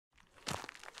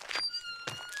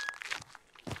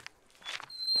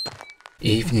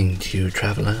Evening to you,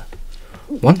 traveller.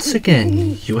 Once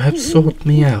again you have sought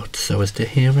me out so as to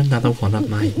hear another one of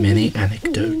my many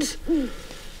anecdotes.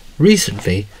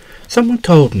 Recently, someone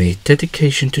told me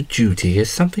dedication to duty is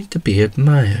something to be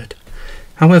admired.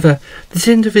 However, this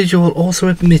individual also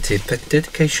admitted that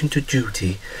dedication to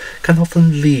duty can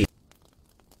often lead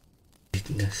to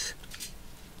weakness.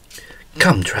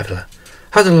 Come, traveller,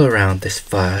 huddle around this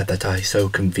fire that I so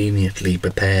conveniently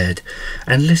prepared,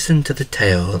 and listen to the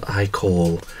tale I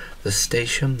call the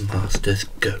Stationmaster's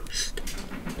Ghost.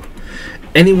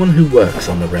 Anyone who works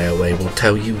on the railway will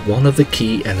tell you one of the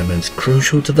key elements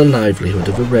crucial to the livelihood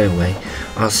of a railway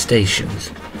are stations.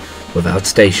 Without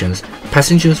stations,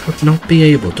 passengers would not be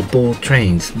able to board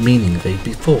trains, meaning they'd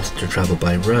be forced to travel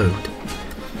by road.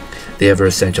 The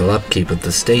ever-essential upkeep of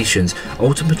the stations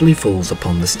ultimately falls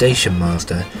upon the station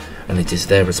master, and it is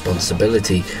their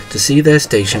responsibility to see their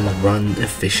stations run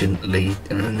efficiently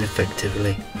and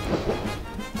effectively.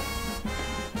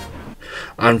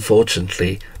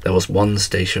 Unfortunately, there was one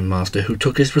station master who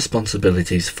took his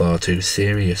responsibilities far too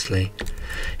seriously.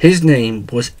 His name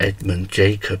was Edmund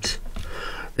Jacobs.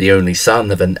 The only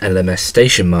son of an LMS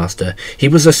station master, he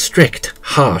was a strict,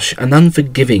 harsh and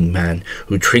unforgiving man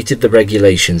who treated the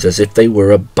regulations as if they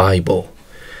were a Bible.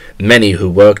 Many who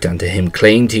worked under him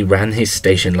claimed he ran his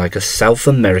station like a South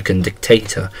American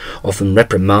dictator, often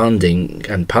reprimanding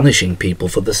and punishing people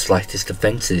for the slightest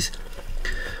offences.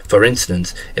 For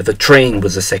instance, if a train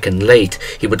was a second late,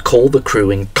 he would call the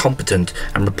crew incompetent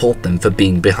and report them for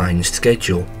being behind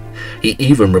schedule. He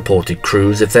even reported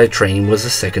crews if their train was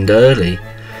a second early.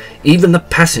 Even the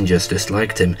passengers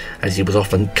disliked him, as he was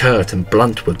often curt and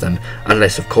blunt with them,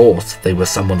 unless of course they were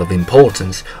someone of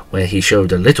importance, where he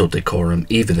showed a little decorum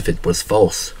even if it was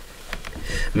false.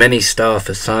 Many staff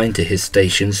assigned to his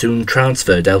station soon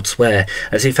transferred elsewhere,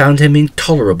 as he found him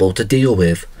intolerable to deal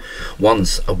with.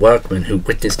 Once, a workman who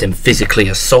witnessed him physically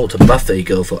assault a buffet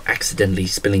girl for accidentally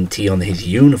spilling tea on his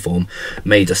uniform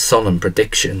made a solemn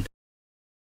prediction.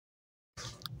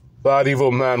 That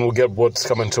evil man will get what's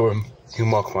coming to him. You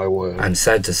mark my word. And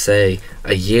sad to say,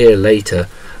 a year later,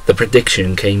 the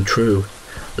prediction came true.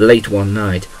 Late one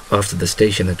night, after the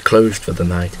station had closed for the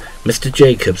night, Mr.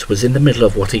 Jacobs was in the middle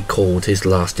of what he called his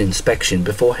last inspection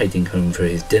before heading home for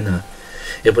his dinner.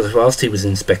 It was whilst he was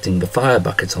inspecting the fire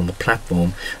buckets on the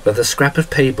platform that a scrap of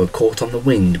paper caught on the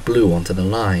wind blew onto the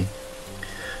line.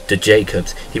 To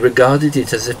Jacobs, he regarded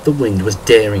it as if the wind was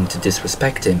daring to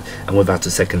disrespect him, and without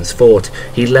a second's thought,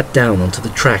 he leapt down onto the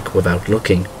track without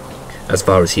looking. As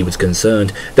far as he was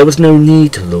concerned, there was no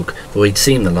need to look, for he'd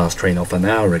seen the last train off an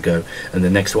hour ago, and the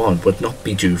next one would not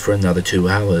be due for another 2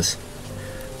 hours.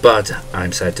 But,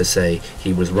 I'm sad to say,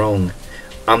 he was wrong.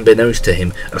 Unbeknownst to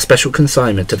him, a special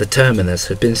consignment to the terminus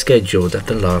had been scheduled at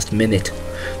the last minute.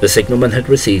 The signalman had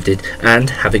received it, and,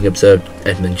 having observed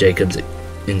Edmund Jacobs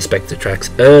inspect the tracks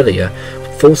earlier,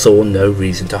 foresaw no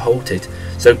reason to halt it,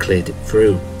 so cleared it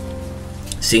through.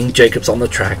 Seeing Jacobs on the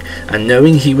track, and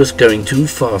knowing he was going too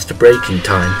fast to braking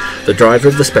time, the driver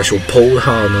of the special pulled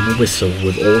hard on the whistle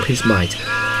with all his might,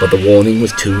 but the warning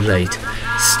was too late.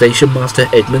 Station Master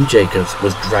Edmund Jacobs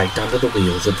was dragged under the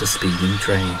wheels of the speeding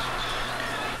train.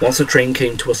 Once the train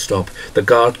came to a stop, the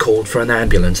guard called for an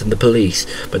ambulance and the police,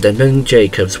 but Edmund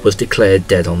Jacobs was declared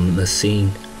dead on the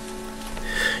scene.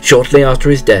 Shortly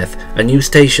after his death, a new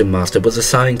station master was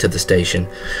assigned to the station,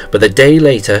 but a day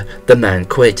later the man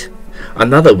quit.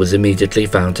 Another was immediately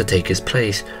found to take his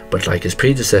place, but like his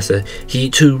predecessor,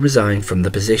 he too resigned from the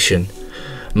position.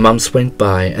 Months went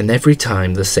by, and every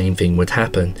time the same thing would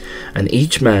happen, and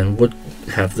each man would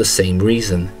have the same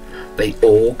reason. They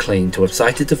all claimed to have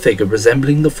sighted a figure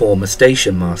resembling the former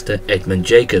station master, Edmund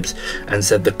Jacobs, and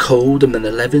said the cold and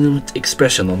malevolent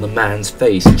expression on the man's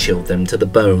face chilled them to the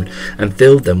bone and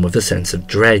filled them with a sense of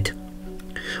dread.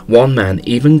 One man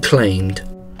even claimed,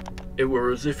 "It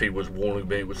were as if he was warning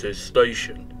me it was his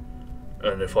station,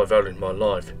 and if I valued my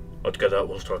life, I'd get out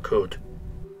whilst I could."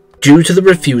 Due to the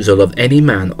refusal of any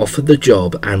man offered the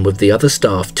job, and with the other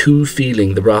staff too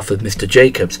feeling the wrath of Mr.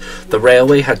 Jacobs, the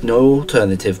railway had no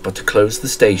alternative but to close the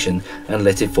station and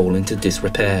let it fall into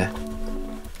disrepair.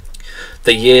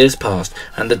 The years passed,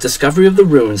 and the discovery of the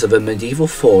ruins of a medieval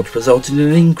fort resulted in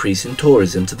an increase in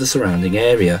tourism to the surrounding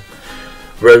area.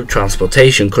 Road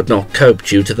transportation could not cope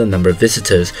due to the number of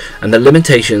visitors and the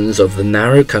limitations of the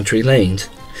narrow country lanes.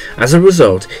 As a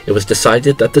result, it was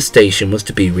decided that the station was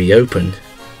to be reopened.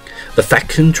 The Fact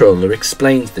Controller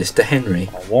explained this to Henry.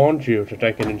 "I want you to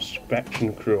take an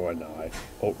inspection crew and I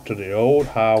up to the old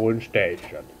Harwin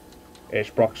station. Its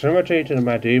proximity to the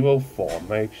medieval fort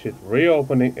makes it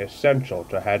reopening essential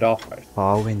to head office."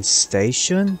 Harwin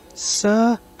station,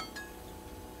 sir?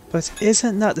 But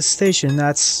isn't that the station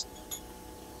that's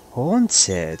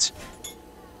haunted?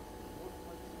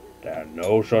 There are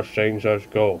no such things as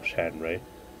ghosts, Henry.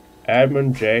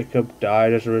 Edmund Jacob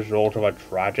died as a result of a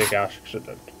tragic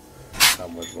accident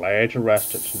and was laid to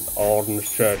rest at St.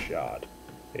 Alden's churchyard.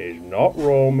 He is not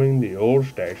roaming the old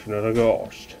station as a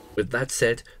ghost. With that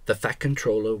said, the Fat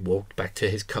Controller walked back to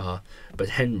his car, but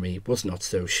Henry was not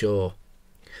so sure.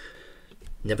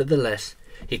 Nevertheless,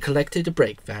 he collected a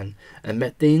brake van and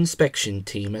met the inspection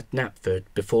team at Knapford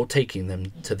before taking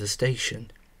them to the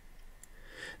station.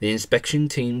 The inspection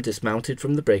team dismounted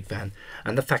from the brake van,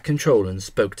 and the Fat Controller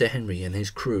spoke to Henry and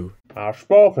his crew. I've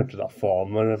spoken to the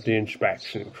foreman of the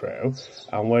inspection crew,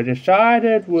 and we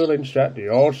decided we'll insert the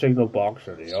old signal box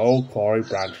of the old quarry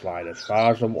branch line as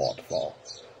far as the waterfall.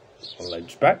 We'll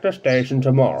inspect the station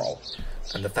tomorrow.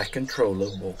 And the Fat Controller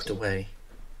walked away.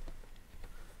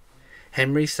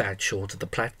 Henry sat short of the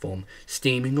platform,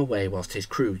 steaming away whilst his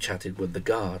crew chatted with the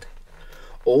guard.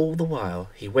 All the while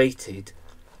he waited.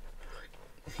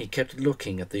 He kept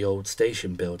looking at the old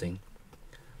station building.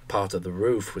 Part of the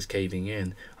roof was caving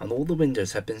in, and all the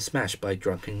windows had been smashed by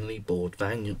drunkenly bored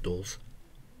vandals.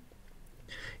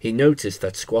 He noticed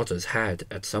that squatters had,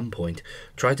 at some point,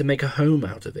 tried to make a home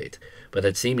out of it, but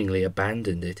had seemingly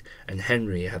abandoned it, and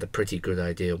Henry had a pretty good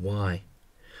idea why.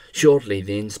 Shortly,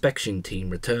 the inspection team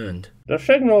returned. The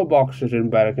signal box is in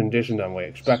better condition than we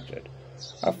expected.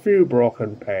 A few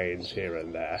broken panes here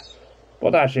and there,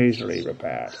 but that's easily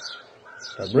repaired.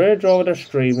 The bridge over the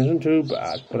stream isn't too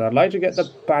bad, but I'd like to get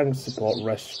the bank support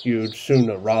rescued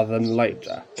sooner rather than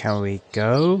later. Can we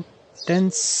go,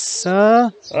 then,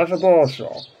 sir? I suppose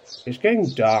so. It's getting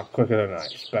dark quicker than I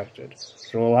expected,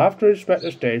 so we'll have to inspect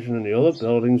the station and the other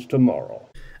buildings tomorrow.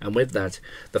 And with that,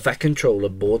 the Fat Controller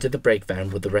boarded the brake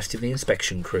van with the rest of the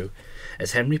inspection crew.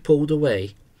 As Henry pulled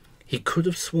away, he could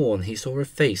have sworn he saw a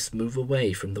face move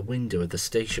away from the window of the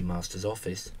Stationmaster's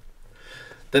office.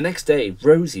 The next day,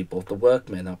 Rosie brought the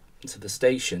workmen up to the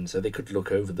station so they could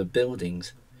look over the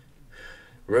buildings.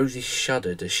 Rosie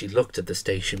shuddered as she looked at the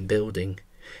station building.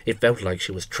 It felt like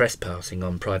she was trespassing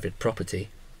on private property.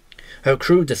 Her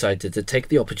crew decided to take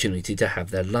the opportunity to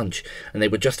have their lunch, and they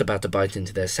were just about to bite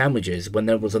into their sandwiches when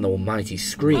there was an almighty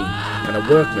scream, and a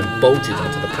workman bolted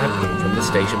onto the platform from the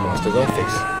Stationmaster's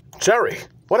office. Jerry,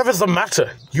 whatever's the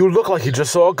matter? You look like you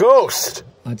just saw a ghost.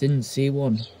 I didn't see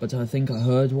one, but I think I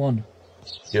heard one.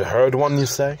 You heard one, you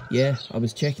say? Yeah, I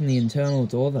was checking the internal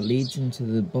door that leads into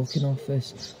the booking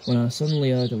office when I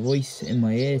suddenly heard a voice in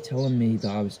my ear telling me that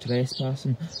I was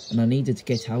trespassing and I needed to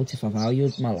get out if I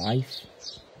valued my life.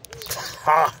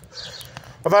 Ha!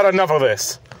 I've had enough of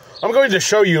this. I'm going to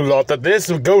show you lot that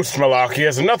this ghost malarkey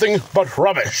is nothing but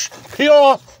rubbish.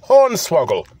 Pure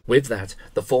hornswoggle. With that,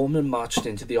 the foreman marched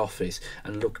into the office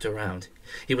and looked around.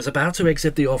 He was about to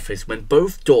exit the office when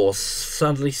both doors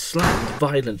suddenly slammed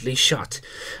violently shut.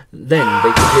 Then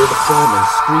they could hear the foreman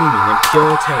screaming in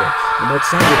pure terror and what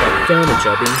sounded like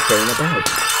furniture being thrown about.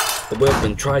 The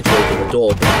workman tried to open the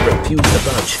door but refused to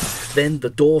budge. Then the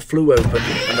door flew open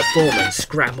and the foreman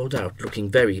scrambled out looking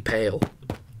very pale.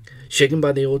 Shaken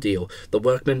by the ordeal, the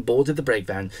workmen boarded the brake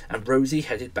van and Rosie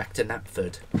headed back to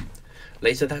Knapford.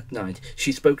 Later that night,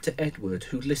 she spoke to Edward,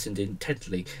 who listened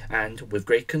intently and, with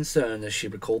great concern as she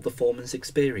recalled the foreman's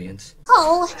experience.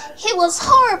 Oh, it was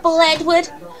horrible, Edward.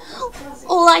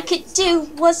 All I could do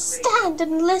was stand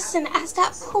and listen as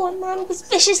that poor man was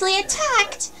viciously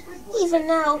attacked. Even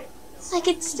now, I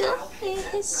could still hear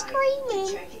his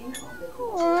screaming.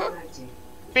 Aww.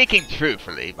 Speaking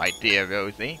truthfully, my dear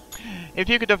Rosie, if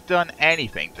you could have done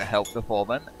anything to help the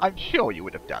foreman, I'm sure you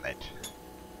would have done it.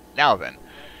 Now then,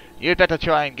 you'd better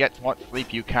try and get what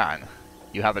sleep you can.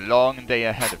 You have a long day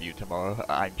ahead of you tomorrow,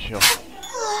 I'm sure.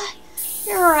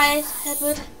 You're right,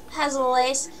 Edward. As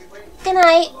always. Good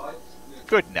night.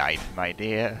 Good night, my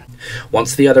dear.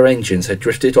 Once the other engines had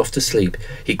drifted off to sleep,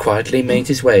 he quietly made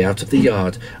his way out of the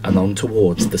yard and on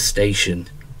towards the station.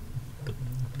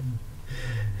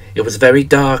 It was very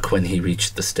dark when he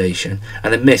reached the station,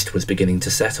 and a mist was beginning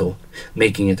to settle,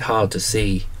 making it hard to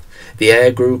see. The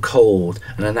air grew cold,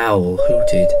 and an owl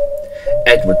hooted.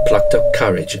 Edward plucked up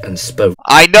courage and spoke.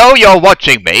 I know you're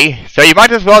watching me, so you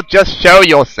might as well just show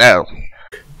yourself.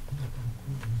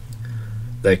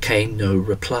 There came no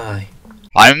reply.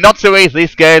 I'm not so easily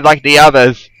scared like the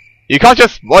others. You can't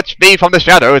just watch me from the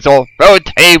shadows or throw a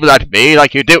table at me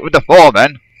like you did with the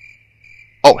foreman.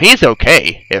 Oh, he's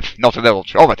okay, if not a little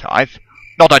traumatized.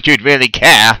 Not that you'd really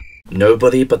care.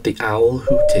 Nobody but the owl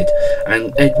hooted,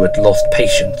 and Edward lost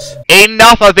patience.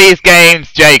 Enough of these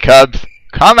games, Jacobs!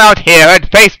 Come out here and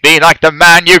face me like the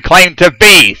man you claim to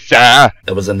be, sir!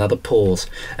 There was another pause,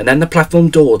 and then the platform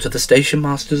door to the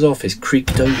Stationmaster's office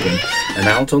creaked open, and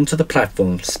out onto the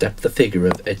platform stepped the figure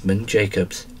of Edmund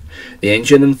Jacobs. The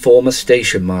engine and former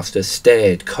Stationmaster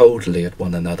stared coldly at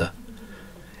one another.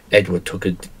 Edward took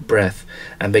a breath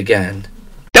and began.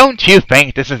 Don't you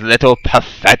think this is a little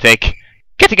pathetic?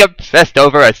 Getting obsessed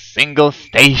over a single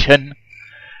station?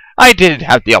 I did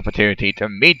have the opportunity to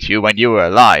meet you when you were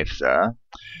alive, sir.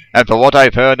 And for what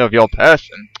I've heard of your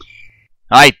person,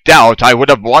 I doubt I would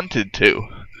have wanted to.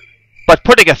 But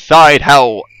putting aside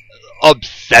how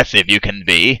obsessive you can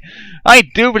be, I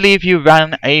do believe you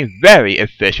ran a very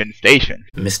efficient station.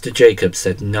 Mr. Jacobs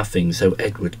said nothing, so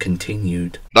Edward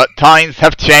continued. But times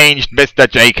have changed, Mr.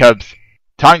 Jacobs.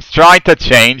 Times tried to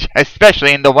change,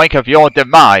 especially in the wake of your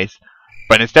demise.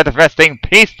 But instead of resting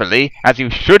peacefully, as you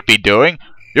should be doing,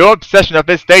 your obsession of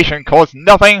this station caused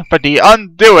nothing but the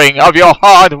undoing of your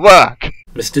hard work.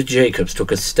 Mr. Jacobs took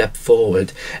a step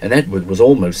forward, and Edward was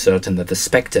almost certain that the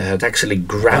spectre had actually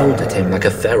growled at him like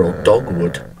a feral dog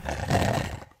would.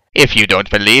 If you don't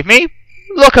believe me,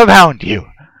 look around you.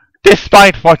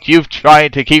 Despite what you've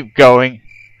tried to keep going,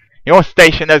 your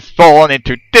station has fallen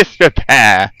into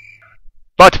disrepair.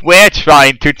 But we're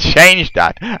trying to change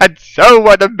that, and so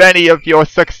were the many of your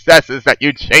successors that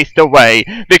you chased away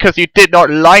because you did not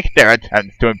like their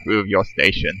attempts to improve your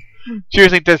station,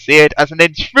 choosing to see it as an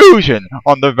intrusion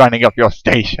on the running of your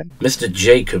station. Mr.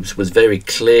 Jacobs was very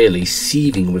clearly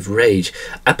seething with rage,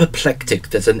 apoplectic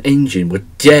that an engine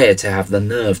would dare to have the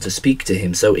nerve to speak to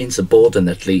him so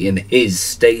insubordinately in his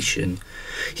station.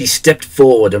 He stepped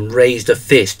forward and raised a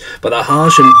fist, but a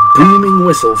harsh and booming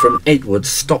whistle from Edward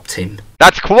stopped him.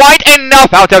 That's quite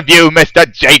enough out of you,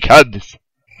 Mr. Jacobs!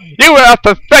 You were a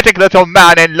pathetic little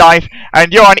man in life,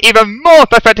 and you're an even more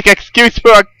pathetic excuse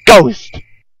for a ghost!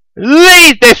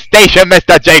 Leave this station,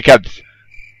 Mr. Jacobs!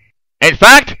 In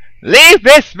fact, leave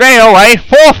this railway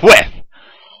forthwith!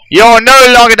 You're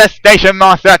no longer the station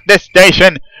master at this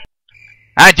station,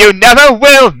 and you never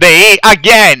will be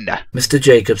again! Mr.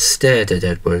 Jacobs stared at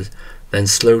Edward, then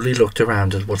slowly looked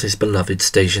around at what his beloved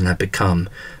station had become,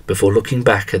 before looking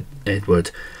back at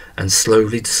Edward and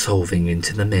slowly dissolving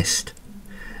into the mist.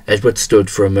 Edward stood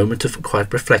for a moment of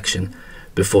quiet reflection,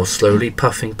 before slowly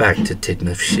puffing back to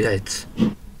Tidmouth Sheds.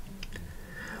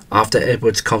 After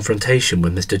Edward's confrontation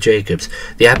with Mr. Jacobs,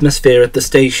 the atmosphere at the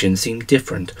station seemed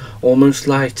different, almost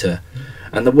lighter,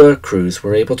 and the work crews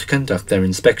were able to conduct their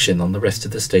inspection on the rest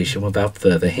of the station without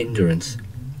further hindrance.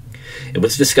 It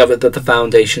was discovered that the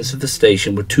foundations of the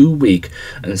station were too weak,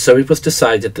 and so it was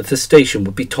decided that the station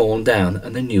would be torn down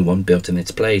and a new one built in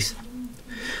its place.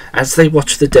 As they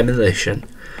watched the demolition,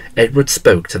 Edward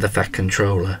spoke to the Fat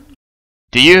Controller.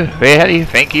 Do you really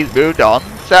think he's moved on,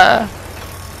 sir?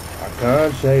 I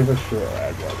can't say for sure,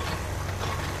 Edward.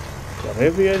 But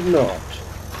if he is not,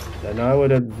 then I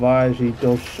would advise he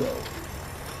does so.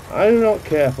 I do not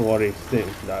care for what he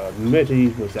thinks, and I admit he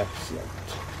was excellent.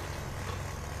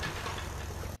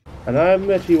 And I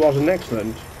admit he was an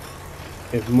excellent,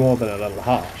 if more than a little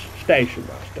harsh,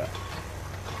 stationmaster.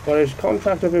 But his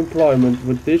contract of employment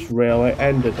with this railway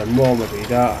ended the moment he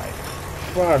died.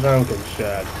 As far as I'm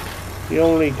concerned, the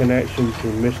only connection to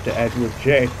Mr. Edward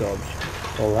Jacobs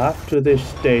will have to this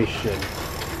station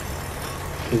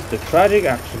is the tragic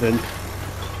accident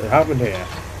that happened here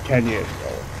 10 years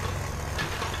ago.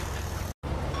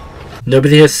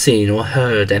 Nobody has seen or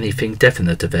heard anything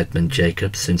definite of Edmund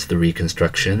Jacobs since the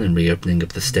reconstruction and reopening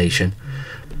of the station.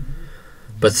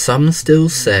 But some still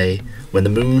say, when the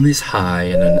moon is high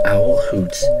and an owl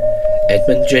hoots,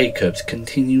 Edmund Jacobs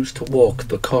continues to walk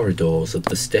the corridors of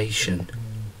the station.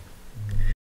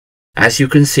 As you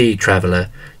can see, traveller,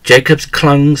 Jacobs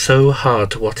clung so hard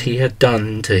to what he had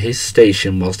done to his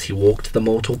station whilst he walked the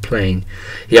mortal plane,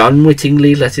 he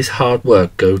unwittingly let his hard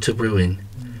work go to ruin.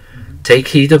 Take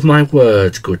heed of my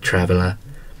words, good traveller.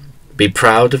 Be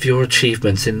proud of your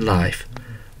achievements in life,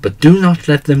 but do not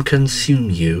let them consume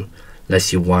you,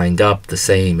 lest you wind up the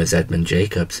same as Edmund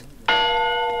Jacobs.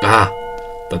 Ah,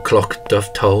 the clock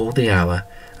doth toll the hour,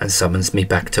 and summons me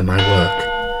back to my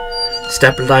work.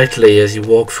 Step lightly as you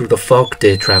walk through the fog,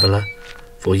 dear traveller,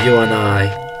 for you and I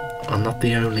are not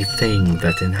the only thing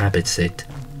that inhabits it.